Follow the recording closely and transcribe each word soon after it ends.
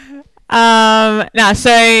No,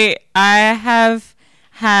 so I have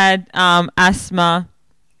had asthma.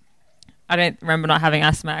 I don't remember not having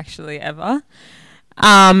asthma actually ever.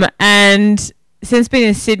 And since being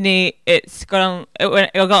in Sydney, it got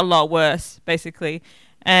a lot worse basically.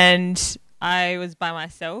 And I was by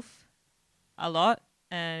myself a lot,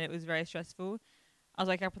 and it was very stressful. I was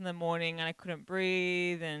waking up in the morning and I couldn't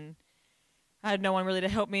breathe, and I had no one really to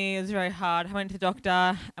help me. It was very hard. I went to the doctor.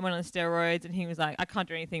 I went on steroids, and he was like, I can't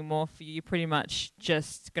do anything more for you. You're pretty much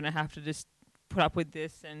just going to have to just put up with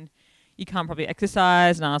this, and you can't probably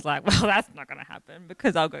exercise. And I was like, well, that's not going to happen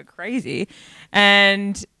because I'll go crazy.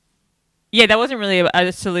 And yeah, that wasn't really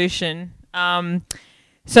a solution.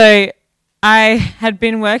 So I had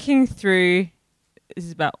been working through, this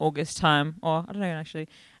is about August time, or I don't know actually,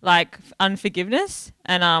 like unforgiveness.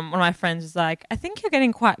 And one of my friends was like, I think you're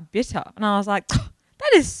getting quite bitter. And I was like,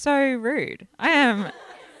 that is so rude. I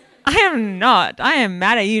am not. I am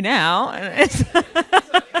mad at you now.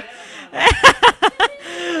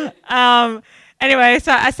 Anyway,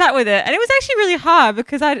 so I sat with it, and it was actually really hard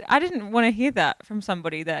because I didn't want to hear that from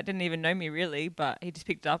somebody that didn't even know me really, but he just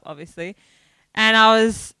picked up obviously. And I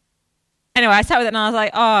sat with it and I was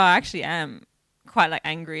like, oh, I actually am quite like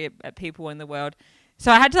angry at people in the world.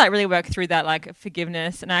 So I had to like really work through that like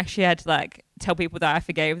forgiveness, and I actually had to like tell people that I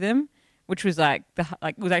forgave them, which was like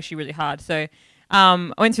it was actually really hard. So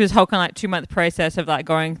I went through this whole kind of like 2-month process of like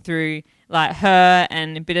going through like hurt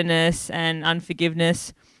and bitterness and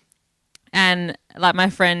unforgiveness. And like my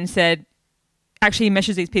friend said, actually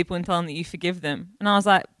message these people and tell them that you forgive them. And I was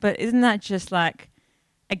like, but isn't that just like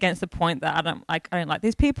against the point that I don't like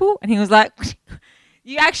these people? And he was like,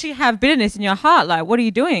 you actually have bitterness in your heart. Like, what are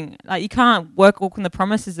you doing? Like, you can't walk on the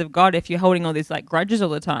promises of God if you're holding all these like grudges all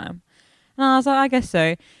the time. And I was like, I guess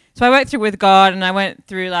so. So I worked through with God, and I went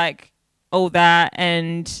through like all that,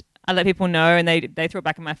 and I let people know, and they threw it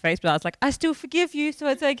back in my face, but I was like, I still forgive you, so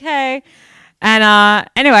it's okay. And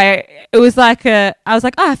anyway, it was like I was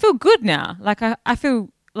like, oh, I feel good now. Like I feel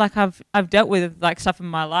like I've dealt with like stuff in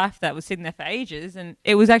my life that was sitting there for ages, and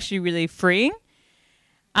it was actually really freeing.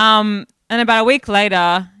 And about a week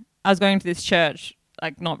later, I was going to this church,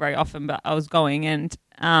 like not very often, but I was going,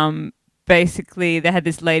 and basically they had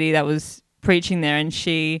this lady that was preaching there, and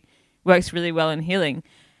she works really well in healing.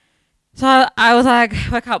 So I was like,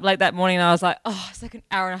 woke up late that morning, and I was like, oh, it's like an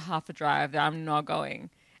hour and a half a drive that I'm not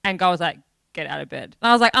going. And God was like, get out of bed. And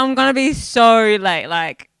I was like, I'm going to be so late.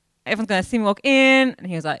 Like, everyone's going to see me walk in. And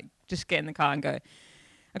he was like, just get in the car and go.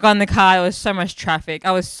 I got in the car. There was so much traffic.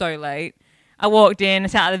 I was so late. I walked in,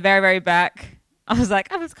 sat at the very, very back. I was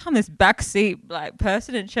like, I've become this backseat like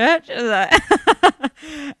person in church. I was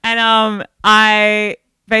like and I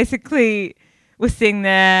basically was sitting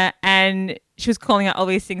there, and she was calling out all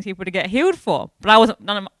these things people to get healed for. But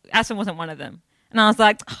asthma wasn't one of them. And I was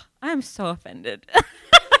like, oh, I am so offended.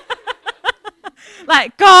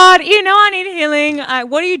 Like, God, you know I need healing.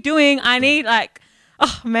 What are you doing? I need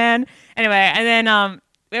oh man. Anyway, and then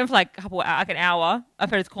we went for like an hour. I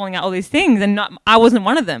was calling out all these things, and I wasn't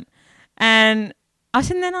one of them. And I was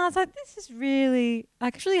sitting there, and I was like, this is really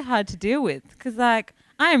it's really hard to deal with, because like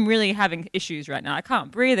I am really having issues right now. I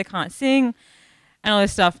can't breathe. I can't sing, and all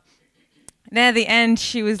this stuff. And then at the end,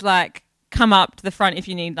 she was like, come up to the front if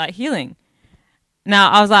you need like healing.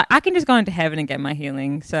 Now, I was like, I can just go into heaven and get my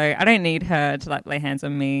healing, so I don't need her to like lay hands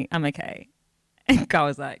on me. I'm okay. And God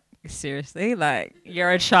was like, seriously? Like,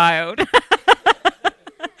 you're a child. So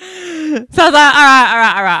I was like, all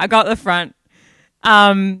right. I got the front.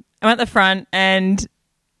 I went at the front, and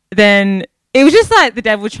then it was just like the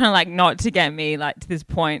devil trying to like not to get me like to this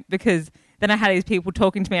point, because then I had these people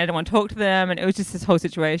talking to me. I didn't want to talk to them, and it was just this whole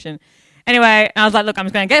situation. Anyway, I was like, look, I'm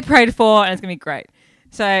just going to get prayed for, and it's going to be great.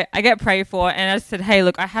 So I get prayed for, and I just said, hey,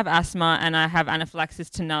 look, I have asthma, and I have anaphylaxis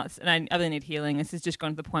to nuts, and I really need healing. This has just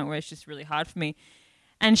gone to the point where it's just really hard for me.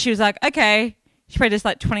 And she was like, okay. She prayed this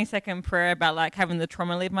like 20-second prayer about like having the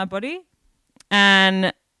trauma leave my body.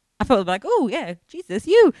 And I felt like, oh, yeah, Jesus,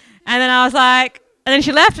 you. And then I was like, and then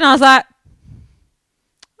she left, and I was like,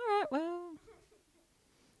 all right, well,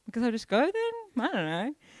 because I'll just go then? I don't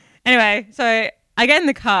know. Anyway, so I get in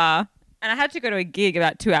the car, and I had to go to a gig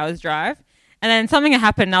about 2 hours drive. And then something had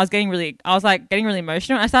happened, and I was getting really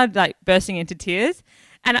emotional. I started like bursting into tears.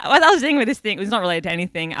 And as I was dealing with this thing, it was not related to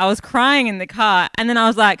anything. I was crying in the car, and then I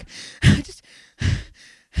was like,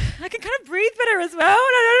 I can kind of breathe better as well,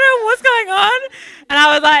 and I don't know what's going on. And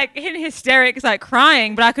I was like in hysterics, like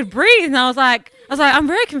crying, but I could breathe. And I was like, I'm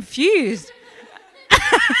very confused.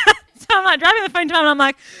 So I'm like driving the phone to Mum, and I'm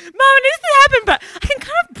like, Mum, this happened, but I can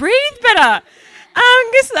kind of breathe better.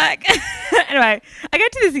 Just like anyway, I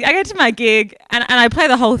get to my gig, and I play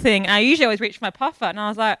the whole thing, and I usually always reach for my puffer, and I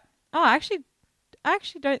was like, oh, I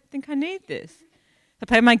actually don't think I need this. I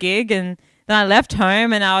played my gig and then I left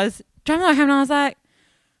home and I was driving home and I was like,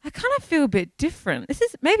 I kind of feel a bit different.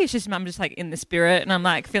 Maybe it's just I'm just like in the spirit and I'm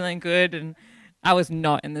like feeling good, and I was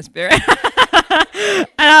not in the spirit. And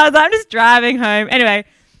I'm just driving home. Anyway,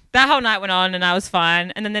 that whole night went on and I was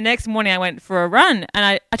fine. And then the next morning I went for a run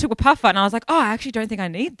and I took a puffer and I was like, oh, I actually don't think I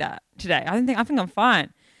need that today. I think I'm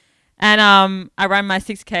fine. And I ran my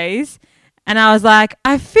 6Ks and I was like,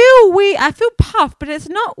 I feel puffed, but it's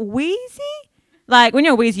not wheezy. Like when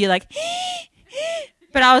you're wheezy, you're like,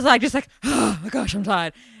 but I was like, just like, oh my gosh, I'm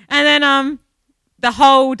tired. And then the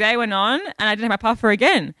whole day went on and I didn't have my puffer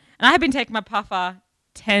again. And I had been taking my puffer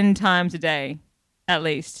 10 times a day, at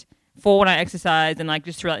least, for when I exercised and like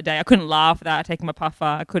just throughout the day. I couldn't laugh without taking my puffer.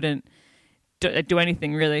 I couldn't do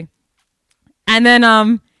anything really. And then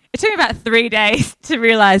it took me about 3 days to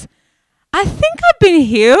realize I think I've been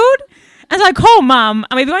healed. And so I called Mum.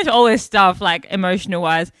 I mean, we went to all this stuff like emotional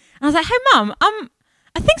wise. And I was like, hey Mum,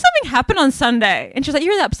 I think something happened on Sunday. And she was like, you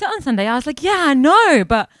were really upset on Sunday. I was like, yeah, I know,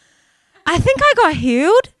 but I think I got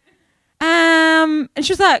healed. And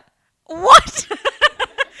she was like, what?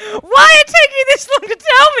 Why are you taking this long to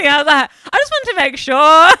tell me? I was like, I just wanted to make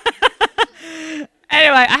sure.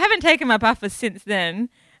 Anyway, I haven't taken my puffer since then.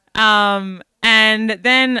 And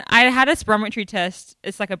then I had a spirometry test.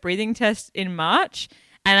 It's like a breathing test in March.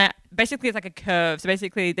 And basically it's like a curve. So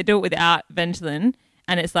basically they do it without Ventolin.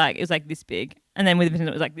 And it was like this big. And then with Ventolin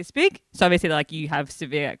it was like this big. So obviously like you have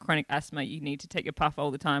severe chronic asthma. You need to take your puff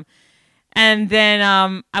all the time. And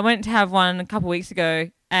then I went to have one a couple of weeks ago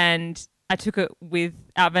and I took it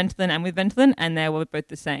without Ventolin and with Ventolin and they were both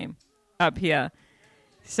the same up here.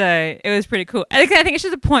 So it was pretty cool. I think it's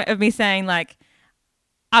just a point of me saying like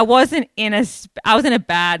I was in a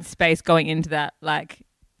bad space going into that like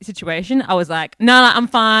situation. I was like, no, I'm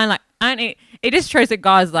fine. Like I don't need. It just shows that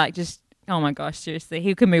God's like just, oh my gosh, seriously,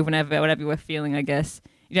 He can move whatever you were feeling. I guess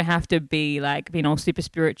you don't have to be like being all super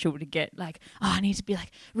spiritual to get like, oh, I need to be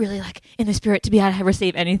like really like in the spirit to be able to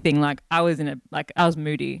receive anything. Like I was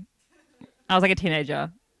moody. I was like a teenager. I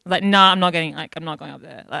was like, no, I'm not going up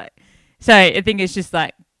there. Like, so I think it's just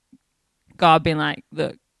like God being like,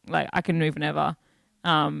 look, like I can move whenever.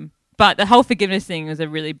 But the whole forgiveness thing was a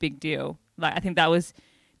really big deal. Like I think that was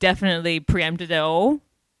definitely preempted it all.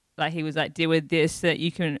 Like He was like, deal with this so that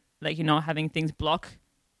you can, like, you're not having things block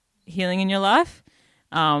healing in your life.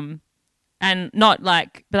 And not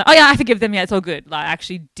like, but like, oh yeah, I forgive them. Yeah, it's all good. Like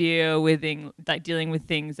actually dealing with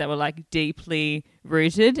things that were like deeply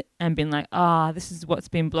rooted and been like, this is what's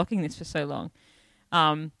been blocking this for so long.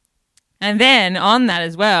 And then on that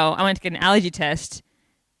as well, I went to get an allergy test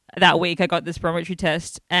that week. I got this spirometry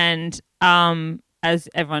test and, as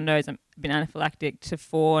everyone knows, I've been anaphylactic to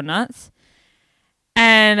 4 nuts.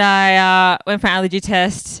 And I went for an allergy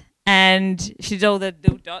test and she did all the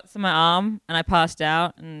little dots on my arm and I passed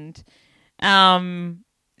out. And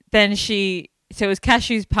then so it was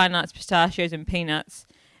cashews, pine nuts, pistachios and peanuts.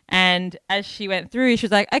 And as she went through, she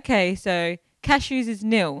was like, okay, so cashews is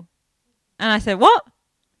nil. And I said, what?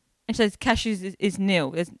 And she says, cashews is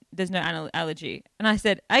nil. There's no allergy. And I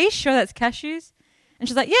said, are you sure that's cashews? And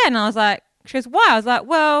she's like, yeah. And I was like, she goes, why? I was like,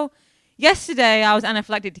 well, yesterday I was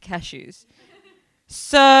anaphylactic to cashews.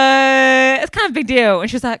 So it's kind of a big deal. And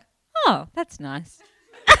she was like, oh, that's nice.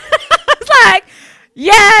 I was like,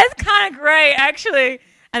 yeah, it's kind of great, actually.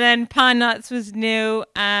 And then pine nuts was new.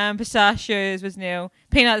 Pistachios was new.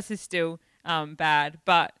 Peanuts is still bad,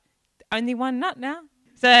 but only 1 nut now.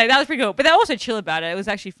 So that was pretty cool. But they're also chill about it. It was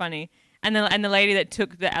actually funny. And the lady that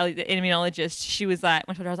took the immunologist, she was like,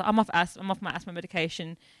 when I told her, I was like, I'm off my asthma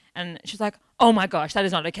medication. And she was like, oh my gosh, that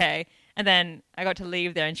is not okay. And then I got to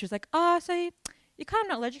leave there and she was like, oh, so you're kind of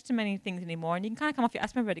not allergic to many things anymore and you can kind of come off your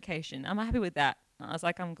asthma medication. I'm happy with that. And I was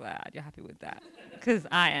like, I'm glad you're happy with that because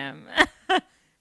I am.